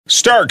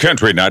Star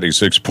Country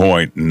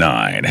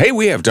 96.9. Hey,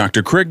 we have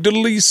Dr. Craig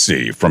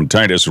DeLisi from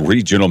Titus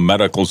Regional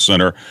Medical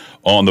Center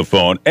on the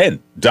phone. And,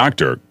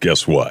 Doctor,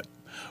 guess what?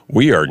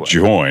 We are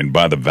joined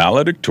by the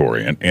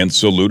valedictorian and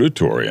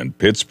salutatorian,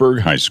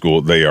 Pittsburgh High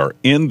School. They are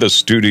in the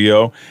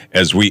studio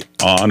as we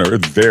honor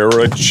their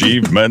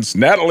achievements.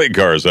 Natalie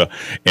Garza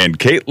and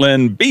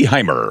Caitlin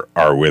Beheimer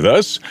are with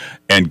us.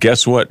 And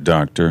guess what,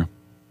 Doctor?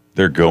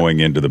 They're going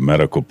into the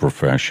medical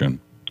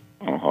profession.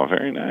 Oh,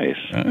 very nice.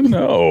 I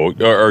know.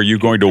 Are you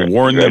going to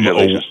warn them?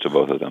 Congratulations to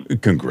both of them.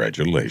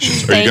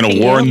 Congratulations. Are you going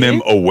to warn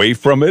them away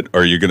from it?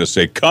 Or are you going to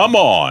say, come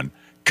on,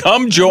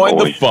 come join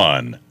the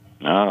fun?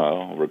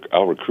 No,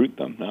 I'll recruit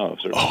them. No,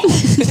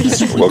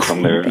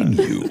 welcome there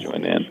to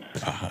join in.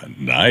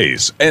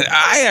 Nice. And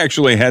I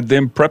actually had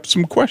them prep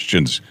some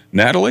questions.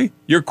 Natalie,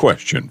 your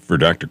question for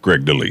Dr.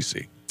 Craig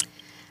DeLisi.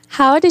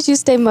 How did you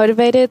stay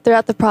motivated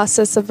throughout the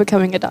process of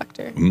becoming a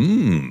doctor?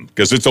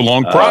 Because it's a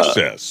long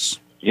process.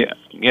 Yeah,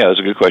 that's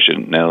a good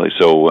question, Natalie.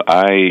 So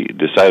I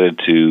decided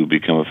to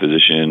become a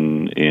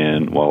physician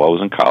while I was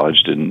in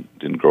college.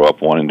 Didn't grow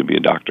up wanting to be a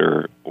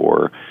doctor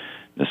or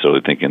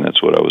necessarily thinking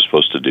that's what I was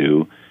supposed to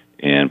do.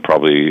 And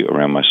probably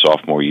around my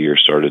sophomore year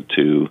started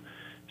to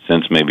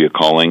sense maybe a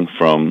calling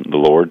from the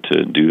Lord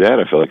to do that.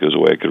 I felt like it was a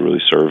way I could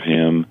really serve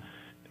Him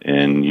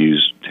and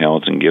use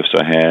talents and gifts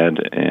I had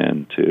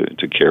and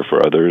to care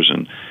for others.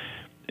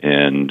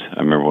 And I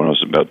remember when I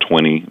was about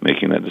 20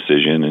 making that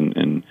decision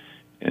and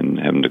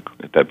having to,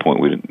 at that point,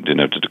 we didn't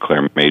have to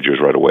declare majors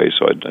right away,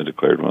 so I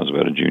declared when I was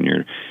about a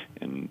junior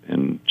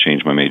and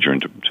changed my major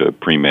into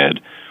pre-med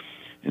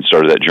and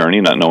started that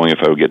journey, not knowing if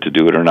I would get to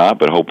do it or not,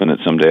 but hoping that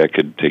someday I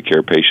could take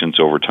care of patients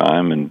over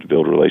time and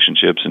build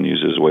relationships and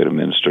use it as a way to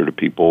minister to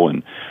people.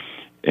 And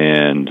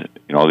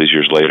you know, all these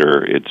years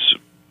later,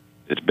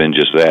 it's been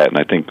just that. And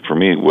I think for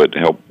me, what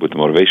helped with the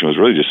motivation was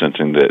really just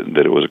sensing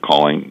that it was a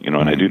calling, you know,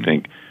 and I do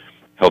think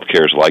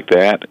healthcare is like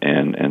that,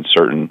 and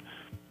certain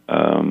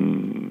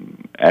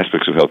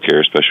aspects of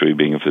healthcare, especially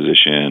being a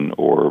physician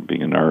or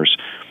being a nurse,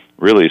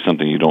 really is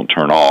something you don't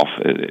turn off.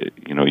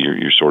 You know,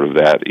 you're sort of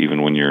that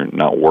even when you're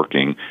not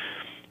working.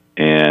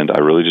 And I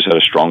really just had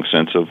a strong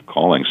sense of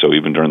calling. So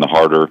even during the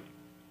harder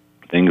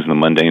things and the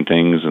mundane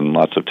things and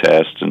lots of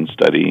tests and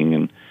studying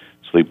and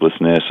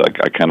sleeplessness,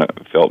 I kind of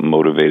felt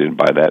motivated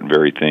by that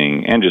very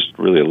thing and just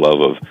really a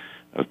love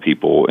of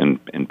people and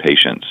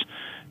patience.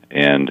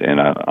 And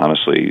I,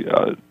 honestly,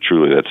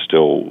 truly, that's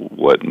still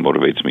what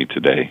motivates me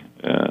today,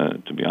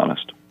 to be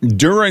honest.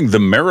 During the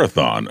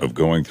marathon of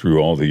going through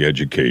all the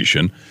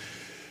education,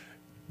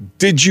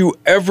 did you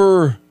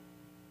ever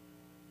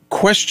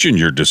question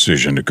your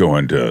decision to go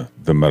into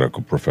the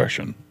medical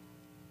profession?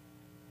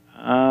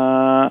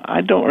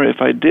 I don't.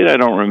 If I did, I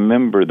don't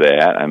remember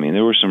that. I mean,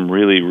 there were some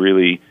really,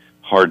 really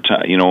hard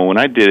times. You know, when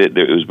I did it,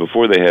 it was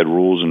before they had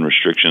rules and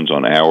restrictions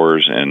on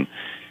hours and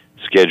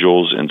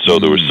schedules, and so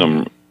there was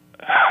some.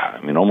 I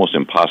mean, almost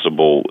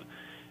impossible,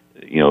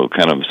 you know,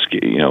 kind of,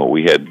 you know,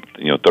 we had,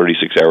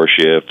 36-hour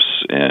shifts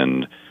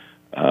and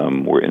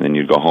then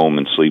you'd go home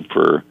and sleep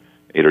for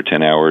 8 or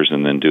 10 hours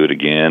and then do it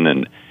again.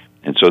 And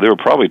so there were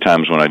probably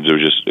times when there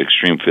was just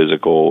extreme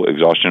physical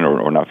exhaustion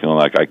or not feeling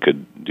like I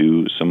could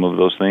do some of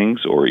those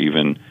things or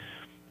even,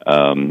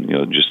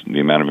 just the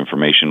amount of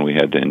information we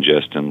had to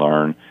ingest and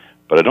learn.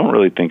 But I don't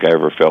really think I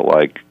ever felt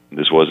like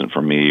this wasn't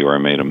for me or I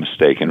made a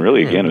mistake. And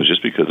really, again, it was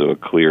just because of a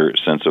clear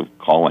sense of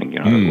calling. You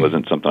know, it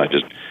wasn't something I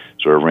just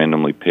sort of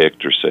randomly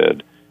picked or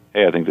said,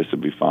 hey, I think this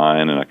would be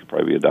fine and I could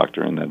probably be a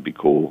doctor and that'd be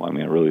cool. I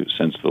mean, I really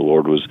sensed the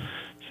Lord was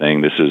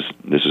saying this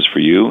is for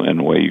you and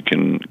a way you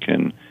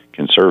can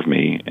serve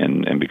me.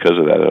 And because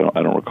of that,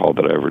 I don't recall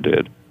that I ever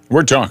did.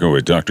 We're talking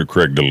with Dr.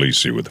 Craig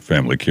DeLisi with the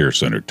Family Care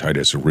Center,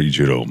 Titus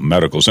Regional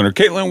Medical Center.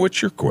 Caitlin,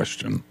 what's your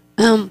question?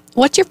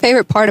 What's your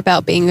favorite part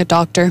about being a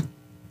doctor?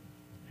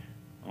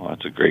 Well,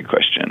 that's a great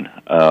question.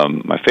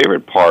 My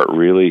favorite part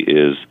really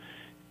is,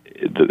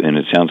 and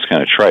it sounds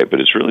kind of trite, but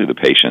it's really the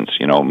patients.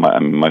 You know,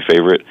 my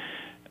favorite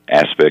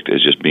aspect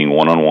is just being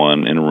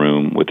one-on-one in a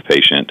room with the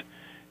patient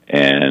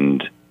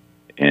and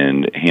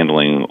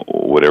handling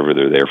whatever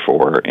they're there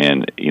for.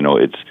 And, you know,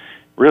 it's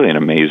really an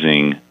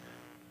amazing,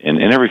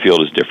 and every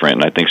field is different,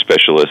 and I think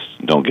specialists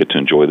don't get to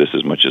enjoy this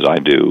as much as I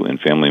do in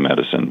family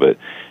medicine, but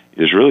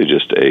there's really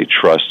just a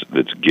trust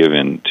that's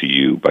given to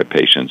you by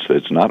patients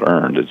that's not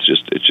earned. It's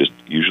just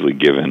usually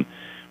given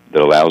that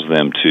allows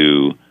them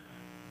to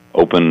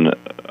open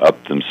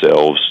up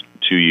themselves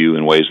to you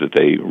in ways that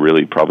they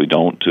really probably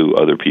don't to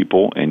other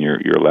people, and you're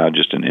allowed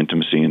just an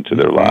intimacy into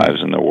their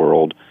lives and their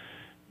world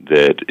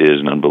that is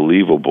an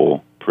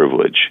unbelievable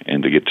privilege,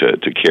 and to get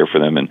to care for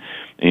them. And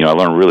you know, I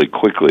learned really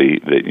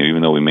quickly that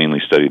even though we mainly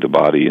study the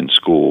body in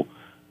school,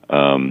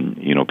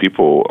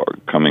 people are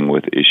coming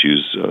with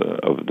issues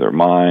of their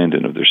mind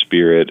and of their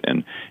spirit,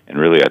 and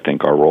really I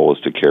think our role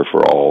is to care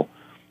for all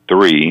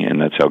three, and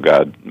that's how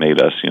God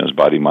made us, as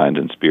body, mind,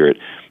 and spirit.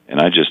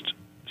 And I just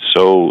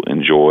so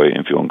enjoy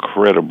and feel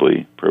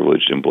incredibly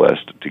privileged and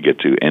blessed to get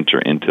to enter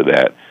into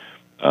that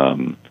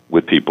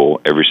with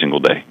people every single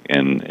day,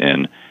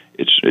 and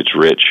it's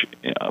rich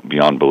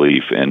beyond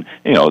belief, and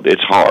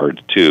it's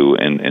hard too,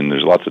 and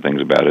there's lots of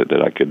things about it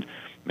that I could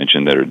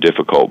mention that are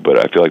difficult, but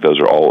I feel like those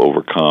are all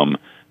overcome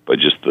by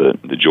just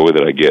the joy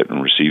that I get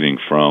in receiving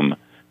from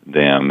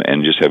them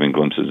and just having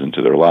glimpses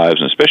into their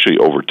lives, and especially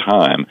over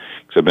time,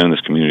 because I've been in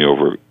this community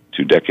over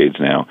 2 decades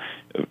now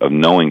of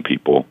knowing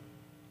people,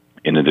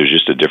 and that there's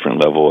just a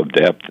different level of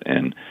depth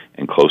and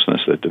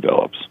closeness that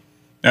develops.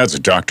 That's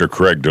Dr.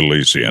 Craig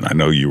DeLisi, and I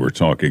know you were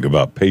talking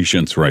about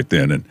patients right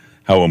then and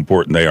how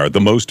important they are, the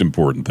most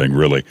important thing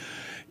really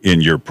in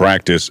your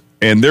practice,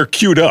 and they're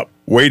queued up,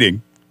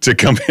 waiting to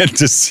come in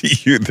to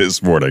see you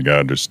this morning, I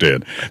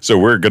understand. So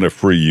we're going to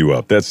free you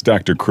up. That's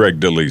Dr. Craig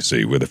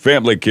DeLisi with the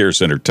Family Care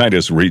Center,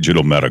 Titus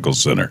Regional Medical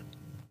Center.